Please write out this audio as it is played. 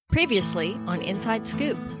Previously on Inside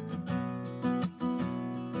Scoop.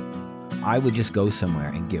 I would just go somewhere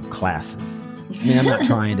and give classes. I mean, I'm not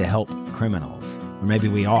trying to help criminals. Or maybe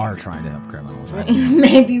we are trying to help criminals.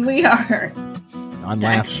 Maybe we are. I'm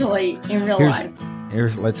actually laughing. In real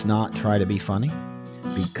life. Let's not try to be funny,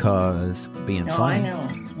 because being funny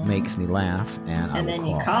makes me laugh and then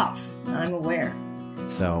you cough. I'm aware.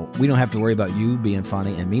 So we don't have to worry about you being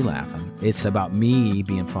funny and me laughing. It's about me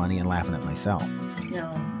being funny and laughing at myself.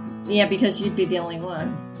 No. Yeah, because you'd be the only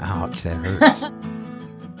one. Ouch, that hurts.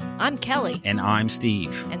 I'm Kelly. And I'm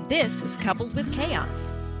Steve. And this is Coupled with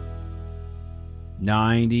Chaos.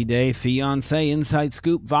 90 Day Fiancé Inside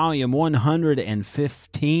Scoop Volume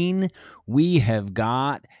 115. We have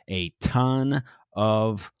got a ton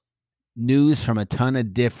of news from a ton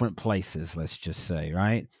of different places, let's just say,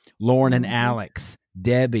 right? Lauren and Alex,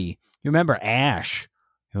 Debbie. You remember Ash?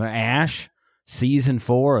 Ash? Season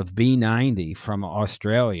 4 of B90 from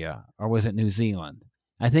Australia, or was it New Zealand?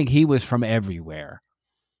 I think he was from everywhere.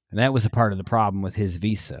 And that was a part of the problem with his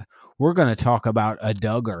visa. We're going to talk about a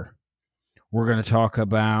Duggar. We're going to talk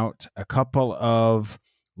about a couple of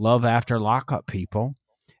Love After Lockup people.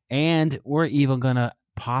 And we're even going to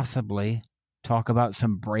possibly talk about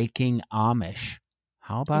some Breaking Amish.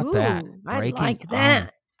 How about that? I like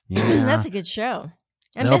that. Yeah. That's a good show.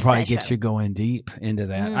 That'll probably get you going deep into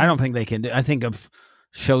that. I don't think they can do. I think of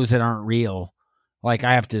shows that aren't real. Like,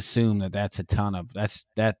 I have to assume that that's a ton of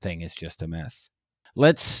that thing is just a mess.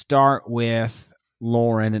 Let's start with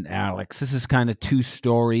Lauren and Alex. This is kind of two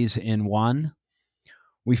stories in one.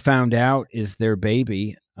 We found out is their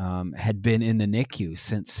baby had been in the NICU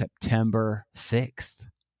since September 6th.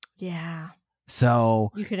 Yeah. So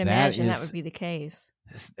you could imagine that would be the case.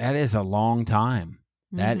 That is a long time.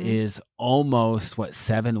 That is almost,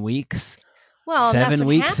 7 weeks? Well, 7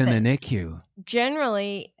 weeks happens. in the NICU.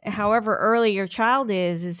 Generally, however early your child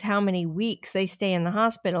is how many weeks they stay in the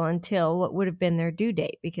hospital until what would have been their due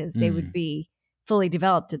date, because they would be fully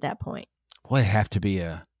developed at that point. Boy, it'd have to be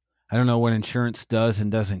I don't know what insurance does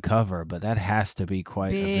and doesn't cover, but that has to be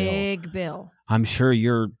quite a big bill. I'm sure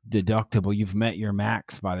your deductible, you've met your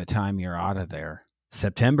max by the time you're out of there.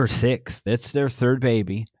 September 6th, that's their third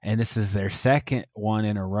baby, and this is their second one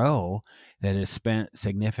in a row that has spent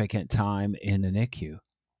significant time in the NICU.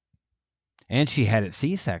 And she had a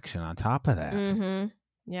C-section on top of that. Mm-hmm.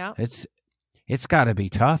 Yeah. It's got to be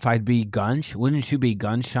tough. Wouldn't you be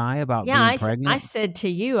gun shy about being pregnant? I said to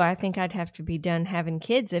you, I think I'd have to be done having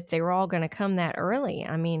kids if they were all going to come that early.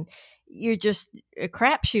 I mean, you're just a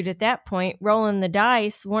crapshoot at that point, rolling the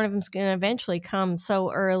dice. One of them's going to eventually come so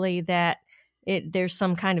early that there's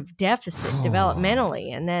some kind of deficit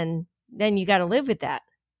developmentally, and then you got to live with that.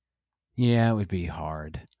 Yeah, it would be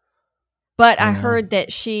hard. But I heard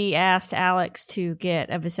that she asked Alex to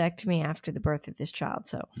get a vasectomy after the birth of this child.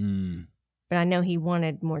 So, but I know he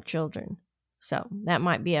wanted more children, so that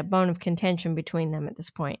might be a bone of contention between them at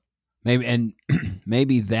this point.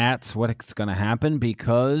 Maybe that's what's going to happen,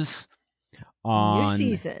 because on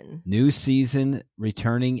new season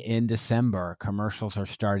returning in December, commercials are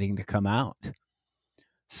starting to come out.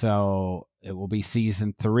 So it will be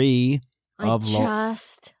season 3 of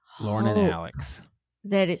Lauren and Alex.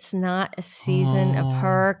 That it's not a season of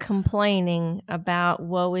her complaining about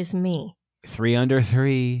woe is me. 3 under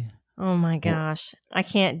 3. Oh my gosh. I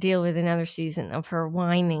can't deal with another season of her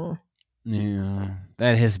whining. Yeah,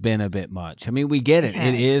 that has been a bit much. I mean, we get it.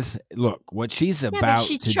 It is, look, what she's about to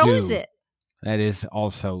do. She chose it. That is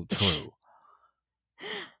also true.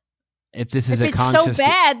 If it's so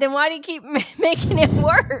bad, then why do you keep making it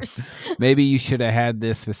worse? Maybe you should have had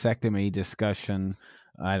this vasectomy discussion,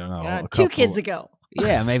 I don't know. 2 kids ago.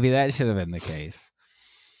 Yeah, maybe that should have been the case.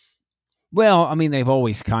 Well, I mean, they've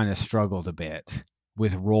always kind of struggled a bit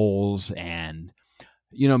with roles, and,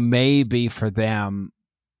 maybe for them,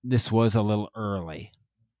 this was a little early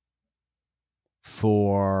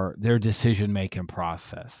for their decision-making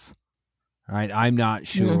process. All right, I'm not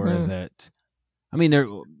sure that. I mean,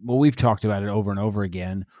 we've talked about it over and over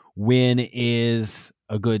again. When is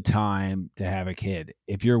a good time to have a kid?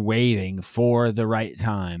 If you're waiting for the right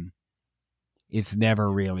time, it's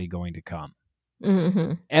never really going to come.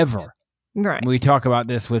 Ever. Right. When we talk about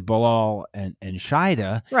this with Bilal and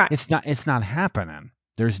Shida, right. It's not happening.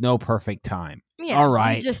 There's no perfect time. Yeah, all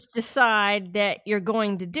right. You just decide that you're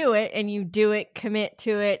going to do it, and you do it, commit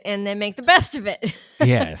to it, and then make the best of it.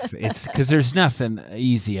 Yes, it's because there's nothing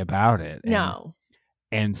easy about it. No.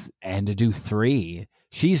 And to do 3,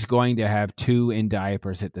 she's going to have 2 in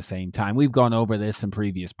diapers at the same time. We've gone over this in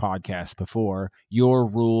previous podcasts before. Your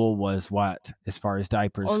rule was what, as far as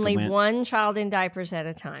diapers? Only one child in diapers at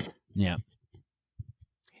a time. Yeah.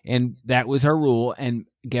 And that was our rule. And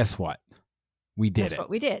guess what? We did That's it. what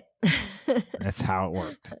we did. That's how it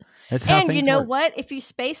worked. That's how And things you know work. what? If you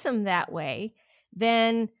space them that way,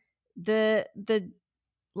 then the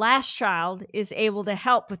last child is able to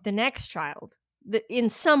help with the next child in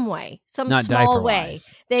some way, some Not small way.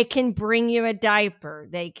 diaper-wise. They can bring you a diaper.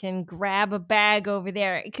 They can grab a bag over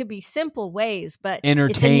there. It could be simple ways, but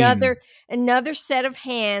Entertain. it's another set of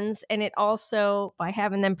hands. And it also, by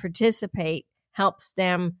having them participate, helps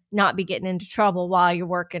them not be getting into trouble while you're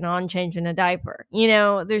working on changing a diaper. You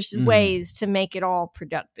know, there's ways to make it all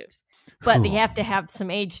productive. But you have to have some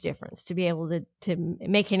age difference to be able to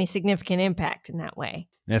make any significant impact in that way.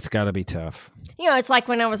 That's got to be tough. You know, it's like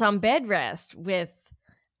when I was on bed rest with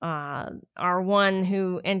our one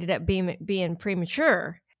who ended up being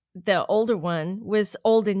premature. The older one was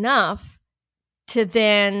old enough to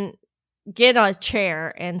then get a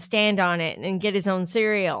chair and stand on it and get his own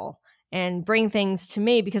cereal and bring things to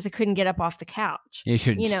me because I couldn't get up off the couch. You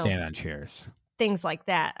shouldn't stand on chairs. Things like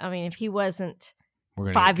that. I mean, if he wasn't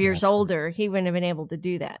 5 get years canceled. older, he wouldn't have been able to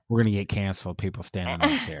do that. We're going to get canceled, people standing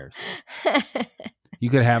on chairs. You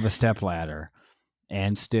could have a stepladder,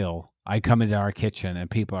 and still, I come into our kitchen and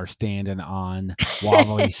people are standing on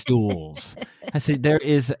wobbly stools. I said, there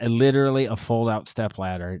is literally a fold-out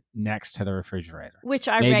stepladder next to the refrigerator. Which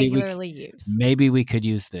I regularly use. Maybe we could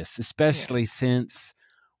use this, especially since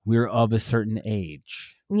we're of a certain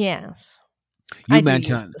age. Yes. You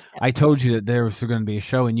mentioned, I told you that there was going to be a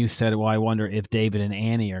show, and you said, well, I wonder if David and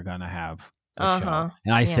Annie are going to have a show.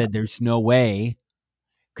 And I said, there's no way,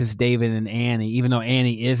 because David and Annie, even though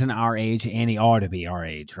Annie isn't our age, Annie ought to be our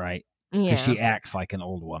age, right? Because she acts like an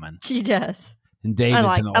old woman. She does. And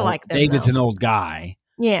David's an old guy.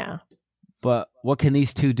 Yeah. But what can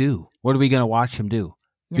these two do? What are we going to watch them do?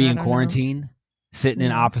 Be in quarantine? Sitting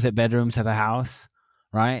in opposite bedrooms of the house?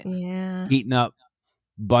 Right? Yeah. Eating up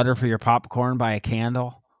butter for your popcorn by a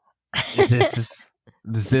candle? Is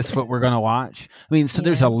this what we're going to watch? I mean, so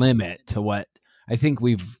there's a limit to what I think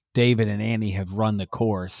David and Annie have run the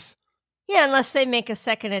course. Yeah, unless they make a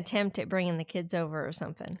second attempt at bringing the kids over or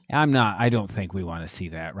something. I don't think we want to see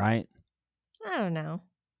that, right? I don't know.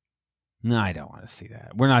 No, I don't want to see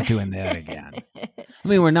that. We're not doing that again. I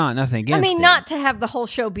mean, we're not. Nothing against it. Not to have the whole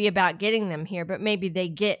show be about getting them here, but maybe they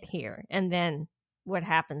get here and then what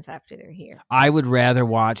happens after they're here. I would rather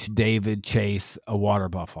watch David chase a water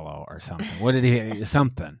buffalo or something.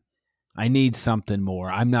 Something. I need something more.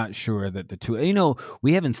 I'm not sure that the two,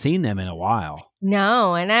 we haven't seen them in a while.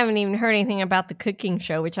 No, and I haven't even heard anything about the cooking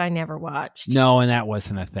show, which I never watched. No, and that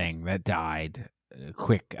wasn't a thing. That died a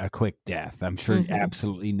quick death. I'm sure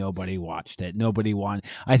absolutely nobody watched it. Nobody wanted.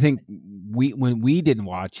 I think when we didn't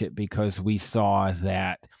watch it because we saw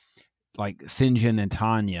that like Sinjin and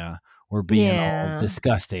Tanya were being all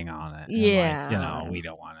disgusting on it. And we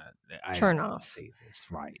don't want to turn off. See this,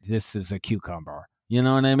 right? This is a cucumber. You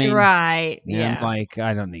know what I mean? Right. And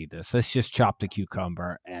I don't need this. Let's just chop the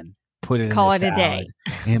cucumber and put it Call in the it a salad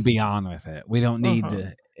day and be on with it. We don't need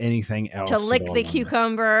anything else to lick the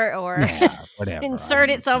cucumber or whatever. insert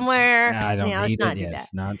it somewhere. I don't need it.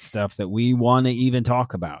 It's not stuff that we want to even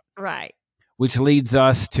talk about. Right. Which leads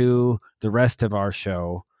us to the rest of our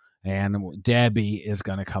show, and Debbie is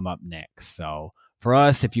going to come up next. So for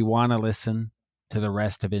us, if you want to listen to the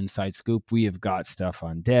rest of Inside Scoop, we have got stuff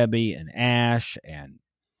on Debbie and Ash, and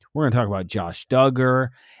we're going to talk about Josh Duggar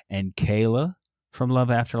and Kayla from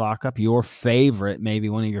Love After Lockup, your favorite, maybe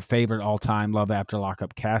one of your favorite all-time Love After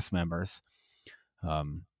Lockup cast members,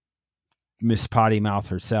 Miss Potty Mouth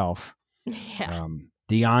herself,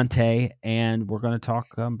 Deontay, and we're going to talk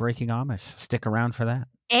Breaking Amish. Stick around for that.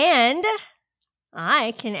 And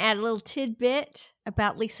I can add a little tidbit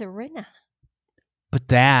about Lisa Rinna. But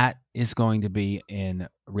that is going to be in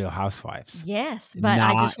Real Housewives. Yes, but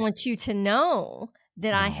I just want you to know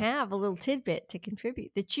that I have a little tidbit to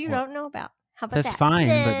contribute that you don't know about. How about that? That's fine,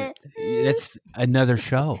 but that's another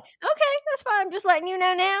show. Okay, that's fine. I'm just letting you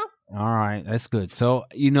know now. All right, that's good. So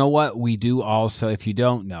you know what? We do also, if you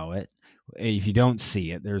don't know it, if you don't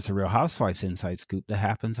see it, there's a Real Housewives Inside Scoop that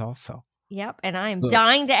happens also. Yep, and I am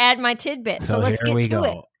dying to add my tidbit. So let's get to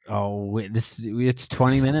it. Oh, it's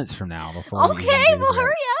 20 minutes from now. Before okay, well,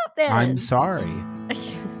 hurry up then. I'm sorry.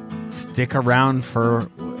 Stick around for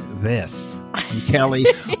this. And Kelly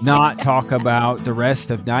not talk about the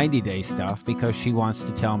rest of 90 Day stuff because she wants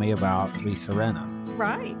to tell me about Lisa Rinna.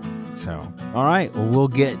 Right. So, all right, well, we'll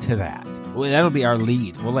get to that. Well, that'll be our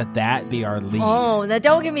lead. We'll let that be our lead. Oh, now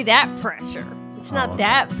don't give me that pressure. It's not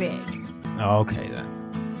that big. Okay,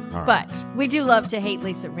 then. All but right. we do love to hate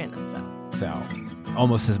Lisa Rinna, so.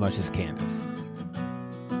 Almost as much as Candace.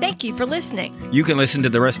 Thank you for listening. You can listen to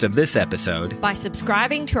the rest of this episode by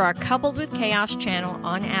subscribing to our Coupled with Chaos channel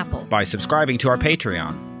on Apple, by subscribing to our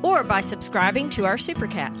Patreon, or by subscribing to our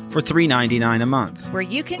Supercast for $3.99 a month, where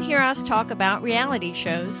you can hear us talk about reality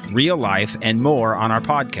shows, real life, and more on our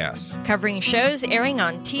podcasts, covering shows airing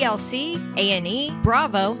on TLC, A&E,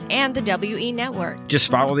 Bravo, and the WE Network. Just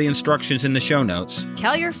follow the instructions in the show notes.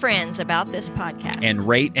 Tell your friends about this podcast. And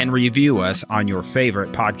rate and review us on your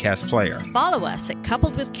favorite podcast player. Follow us at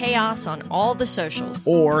Coupled with Chaos on all the socials.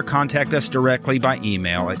 Or contact us directly by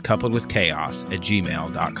email at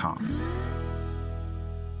coupledwithchaos@gmail.com.